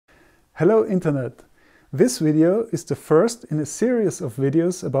Hello Internet! This video is the first in a series of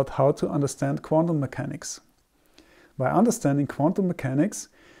videos about how to understand quantum mechanics. By understanding quantum mechanics,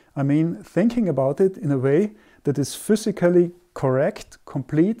 I mean thinking about it in a way that is physically correct,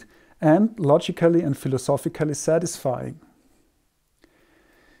 complete, and logically and philosophically satisfying.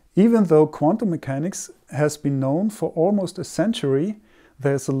 Even though quantum mechanics has been known for almost a century,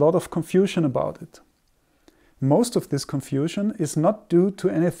 there is a lot of confusion about it. Most of this confusion is not due to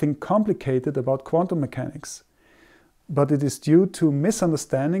anything complicated about quantum mechanics, but it is due to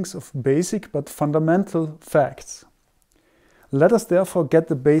misunderstandings of basic but fundamental facts. Let us therefore get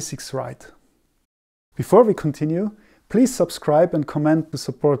the basics right. Before we continue, please subscribe and comment to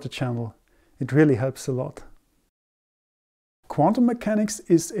support the channel. It really helps a lot. Quantum mechanics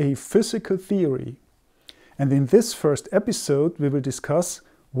is a physical theory, and in this first episode we will discuss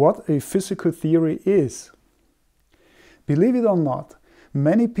what a physical theory is. Believe it or not,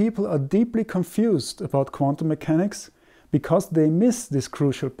 many people are deeply confused about quantum mechanics because they miss this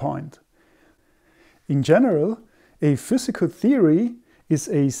crucial point. In general, a physical theory is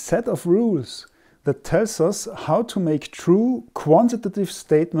a set of rules that tells us how to make true quantitative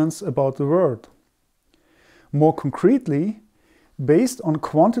statements about the world. More concretely, based on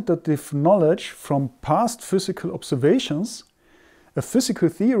quantitative knowledge from past physical observations, a physical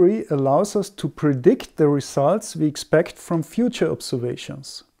theory allows us to predict the results we expect from future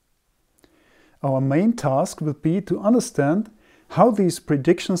observations. Our main task will be to understand how these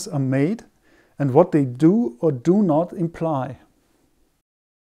predictions are made and what they do or do not imply.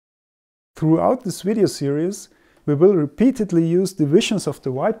 Throughout this video series, we will repeatedly use divisions of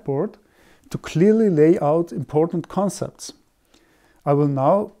the whiteboard to clearly lay out important concepts. I will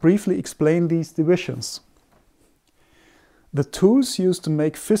now briefly explain these divisions. The tools used to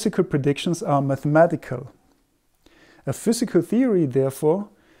make physical predictions are mathematical. A physical theory, therefore,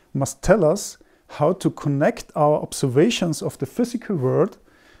 must tell us how to connect our observations of the physical world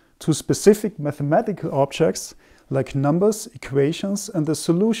to specific mathematical objects like numbers, equations, and the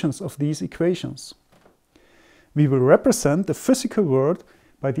solutions of these equations. We will represent the physical world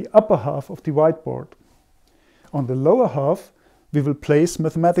by the upper half of the whiteboard. On the lower half, we will place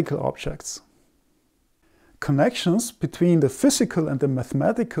mathematical objects. Connections between the physical and the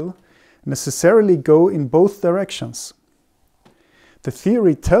mathematical necessarily go in both directions. The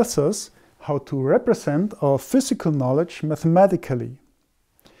theory tells us how to represent our physical knowledge mathematically,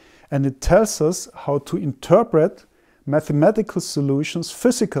 and it tells us how to interpret mathematical solutions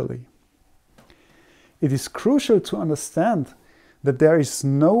physically. It is crucial to understand that there is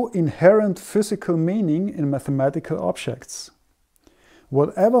no inherent physical meaning in mathematical objects.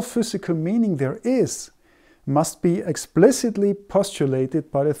 Whatever physical meaning there is must be explicitly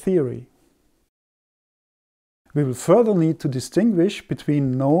postulated by the theory. We will further need to distinguish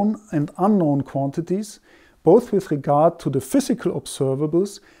between known and unknown quantities, both with regard to the physical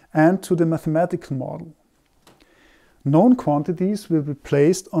observables and to the mathematical model. Known quantities will be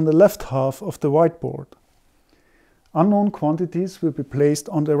placed on the left half of the whiteboard. Unknown quantities will be placed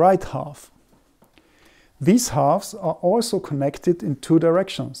on the right half. These halves are also connected in two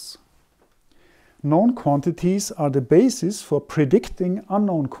directions. Known quantities are the basis for predicting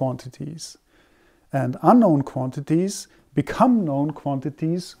unknown quantities, and unknown quantities become known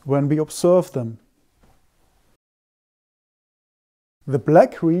quantities when we observe them. The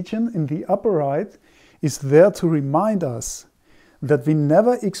black region in the upper right is there to remind us that we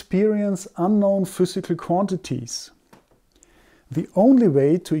never experience unknown physical quantities. The only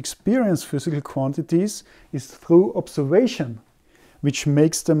way to experience physical quantities is through observation, which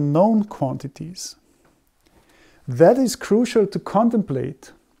makes them known quantities. That is crucial to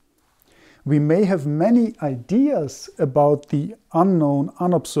contemplate. We may have many ideas about the unknown,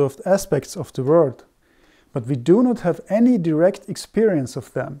 unobserved aspects of the world, but we do not have any direct experience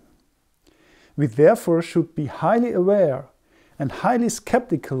of them. We therefore should be highly aware and highly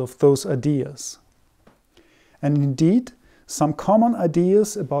skeptical of those ideas. And indeed, some common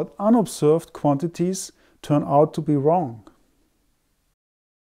ideas about unobserved quantities turn out to be wrong.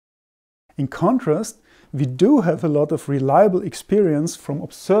 In contrast, we do have a lot of reliable experience from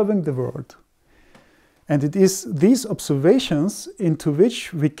observing the world. And it is these observations into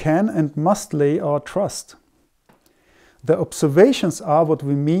which we can and must lay our trust. The observations are what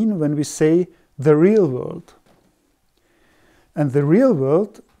we mean when we say the real world. And the real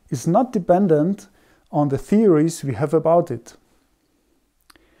world is not dependent on the theories we have about it.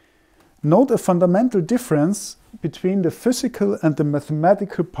 Note a fundamental difference between the physical and the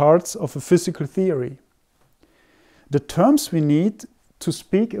mathematical parts of a physical theory. The terms we need to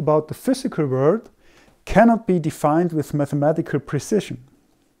speak about the physical world cannot be defined with mathematical precision.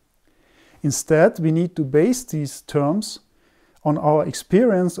 Instead, we need to base these terms on our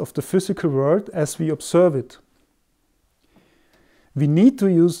experience of the physical world as we observe it. We need to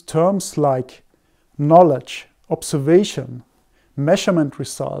use terms like knowledge, observation, measurement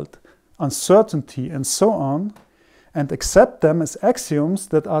result, uncertainty, and so on, and accept them as axioms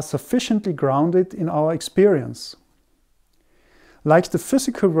that are sufficiently grounded in our experience. Like the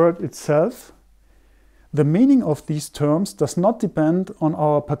physical world itself, the meaning of these terms does not depend on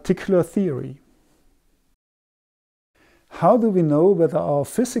our particular theory. How do we know whether our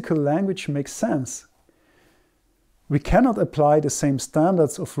physical language makes sense? We cannot apply the same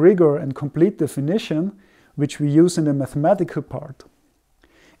standards of rigor and complete definition which we use in the mathematical part.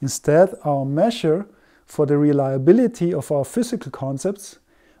 Instead, our measure for the reliability of our physical concepts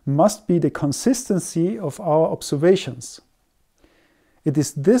must be the consistency of our observations. It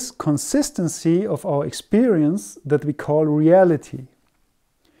is this consistency of our experience that we call reality.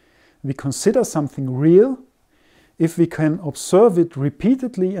 We consider something real if we can observe it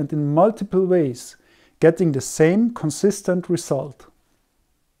repeatedly and in multiple ways, getting the same consistent result.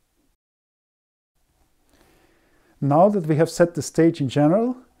 Now that we have set the stage in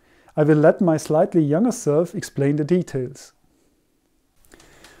general, I will let my slightly younger self explain the details.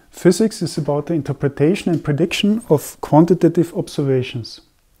 Physics is about the interpretation and prediction of quantitative observations.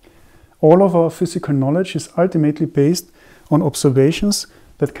 All of our physical knowledge is ultimately based on observations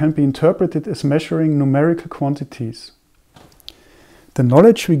that can be interpreted as measuring numerical quantities. The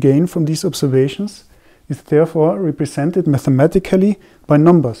knowledge we gain from these observations is therefore represented mathematically by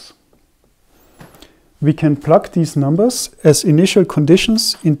numbers. We can plug these numbers as initial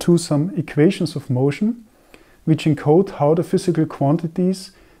conditions into some equations of motion, which encode how the physical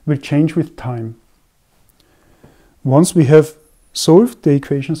quantities will change with time. Once we have solved the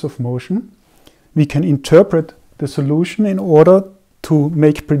equations of motion, we can interpret the solution in order to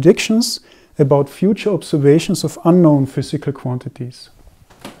make predictions about future observations of unknown physical quantities.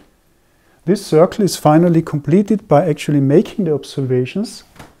 This circle is finally completed by actually making the observations,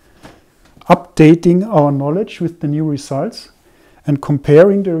 updating our knowledge with the new results, and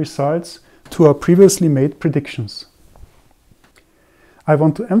comparing the results to our previously made predictions. I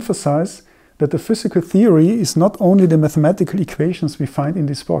want to emphasize that the physical theory is not only the mathematical equations we find in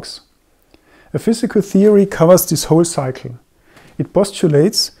this box. A physical theory covers this whole cycle. It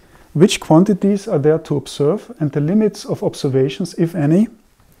postulates which quantities are there to observe and the limits of observations, if any,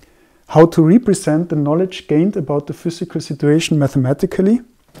 how to represent the knowledge gained about the physical situation mathematically,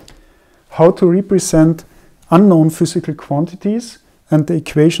 how to represent unknown physical quantities and the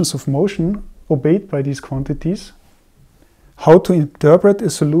equations of motion obeyed by these quantities, how to interpret a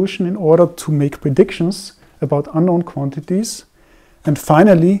solution in order to make predictions about unknown quantities, and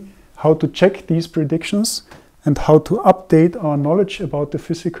finally, how to check these predictions and how to update our knowledge about the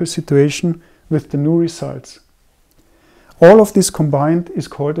physical situation with the new results. All of this combined is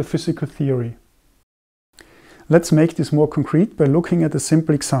called a physical theory. Let's make this more concrete by looking at a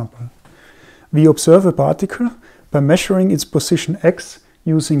simple example. We observe a particle by measuring its position x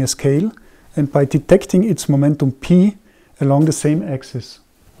using a scale and by detecting its momentum p along the same axis.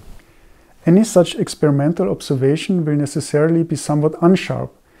 Any such experimental observation will necessarily be somewhat unsharp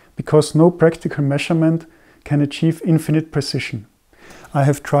because no practical measurement can achieve infinite precision. I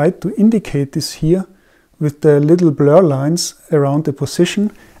have tried to indicate this here with the little blur lines around the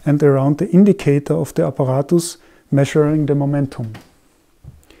position and around the indicator of the apparatus measuring the momentum.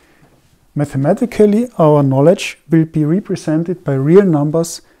 Mathematically, our knowledge will be represented by real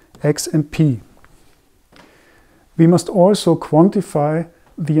numbers x and p. We must also quantify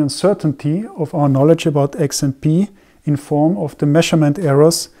the uncertainty of our knowledge about x and p in form of the measurement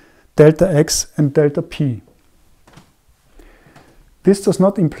errors delta x and delta p. This does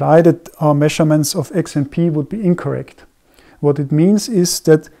not imply that our measurements of x and p would be incorrect. What it means is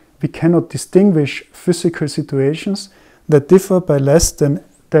that we cannot distinguish physical situations that differ by less than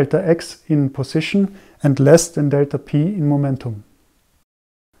delta x in position and less than delta p in momentum.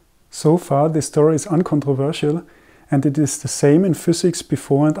 So far, this story is uncontroversial, and it is the same in physics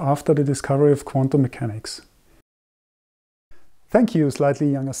before and after the discovery of quantum mechanics. Thank you,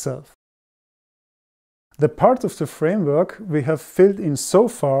 slightly younger self. The part of the framework we have filled in so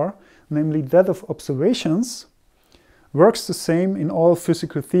far, namely that of observations, works the same in all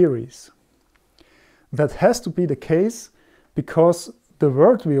physical theories. That has to be the case because the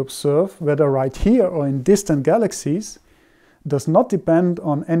world we observe, whether right here or in distant galaxies, does not depend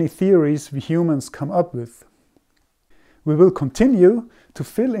on any theories we humans come up with. We will continue to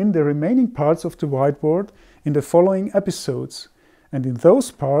fill in the remaining parts of the whiteboard in the following episodes, and in those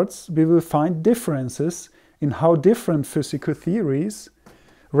parts we will find differences in how different physical theories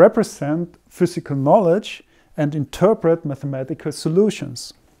represent physical knowledge and interpret mathematical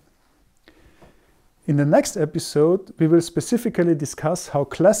solutions. In the next episode, we will specifically discuss how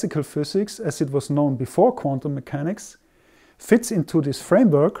classical physics, as it was known before quantum mechanics, fits into this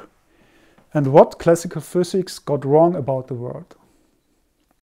framework and what classical physics got wrong about the world.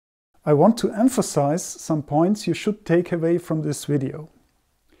 I want to emphasize some points you should take away from this video.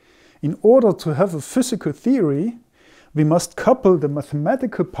 In order to have a physical theory, we must couple the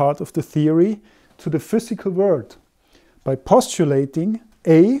mathematical part of the theory to the physical world by postulating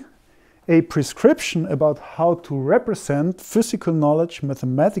a prescription about how to represent physical knowledge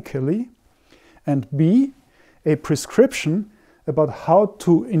mathematically, and b, a prescription about how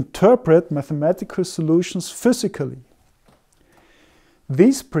to interpret mathematical solutions physically.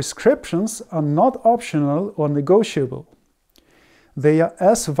 These prescriptions are not optional or negotiable. They are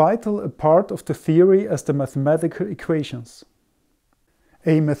as vital a part of the theory as the mathematical equations.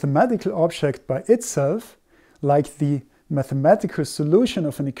 A mathematical object by itself, like the mathematical solution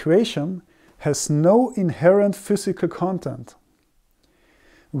of an equation, has no inherent physical content.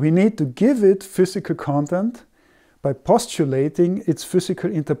 We need to give it physical content by postulating its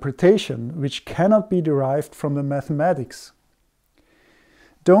physical interpretation, which cannot be derived from the mathematics.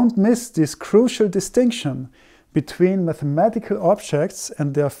 Don't miss this crucial distinction between mathematical objects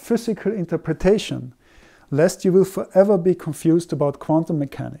and their physical interpretation, lest you will forever be confused about quantum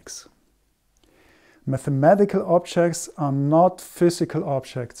mechanics. Mathematical objects are not physical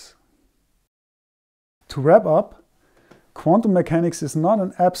objects. To wrap up, quantum mechanics is not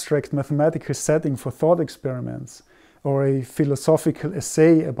an abstract mathematical setting for thought experiments or a philosophical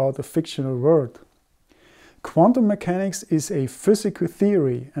essay about a fictional world. Quantum mechanics is a physical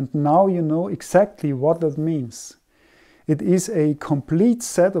theory, and now you know exactly what that means. It is a complete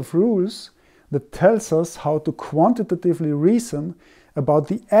set of rules that tells us how to quantitatively reason about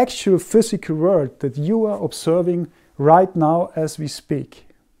the actual physical world that you are observing right now as we speak.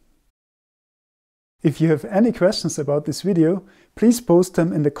 If you have any questions about this video, please post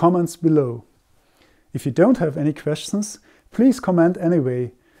them in the comments below. If you don't have any questions, please comment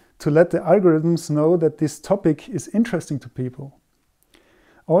anyway, to let the algorithms know that this topic is interesting to people.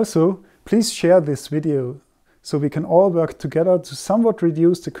 Also, please share this video so we can all work together to somewhat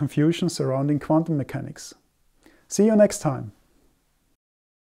reduce the confusion surrounding quantum mechanics. See you next time.